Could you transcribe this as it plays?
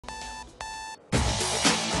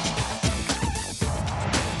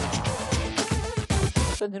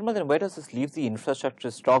So, Nirmal, then where does this leave the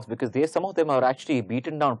infrastructure stocks? Because some of them are actually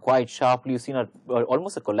beaten down quite sharply. You've seen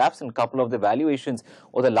almost a collapse in a couple of the valuations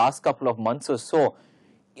over the last couple of months or so.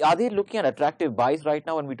 Are they looking at attractive buys right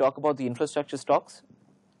now when we talk about the infrastructure stocks?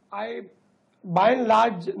 By and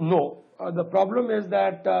large, no. The problem is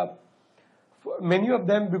that many of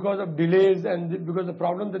them, because of delays and because of the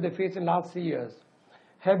problems that they face in last 3 years,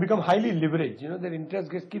 have become highly leveraged. You know, their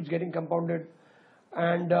interest keeps getting compounded,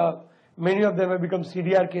 and many of them have become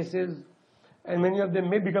CDR cases, and many of them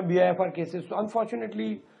may become BIFR cases. So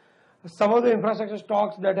unfortunately, some of the infrastructure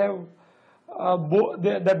stocks that have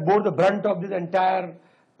that bore the brunt of this entire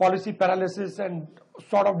policy paralysis and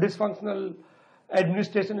sort of dysfunctional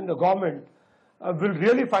administration in the government will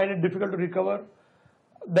really find it difficult to recover.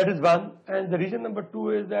 That is one. And the reason number two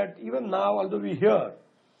is that even now, although we hear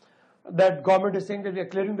that government is saying that we are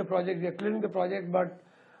clearing the project, but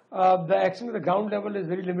the action at the ground level is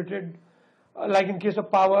very limited. Like in case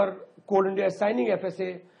of power, Coal India is signing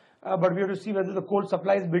FSA, but we have to see whether the coal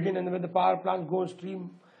supplies begin and when the power plants go on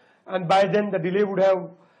stream. And by then the delay would have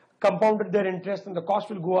compounded their interest and the cost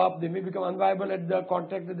will go up. They may become unviable at the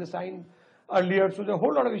contract that they signed earlier. So there are a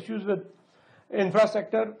whole lot of issues with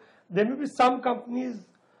infrastructure. There may be some companies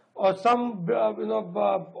or some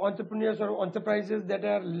entrepreneurs or enterprises that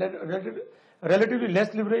are relatively less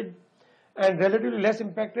leveraged and relatively less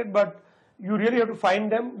impacted, but you really have to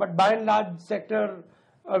find them. But by and large, sector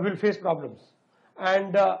will face problems,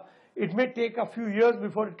 and it may take a few years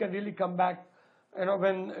before it can really come back.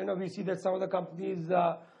 When we see that some of the companies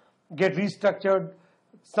get restructured,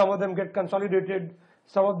 some of them get consolidated,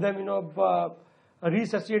 some of them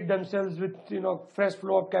reassociate themselves with fresh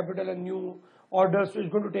flow of capital and new orders. So it's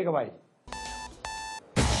going to take a while.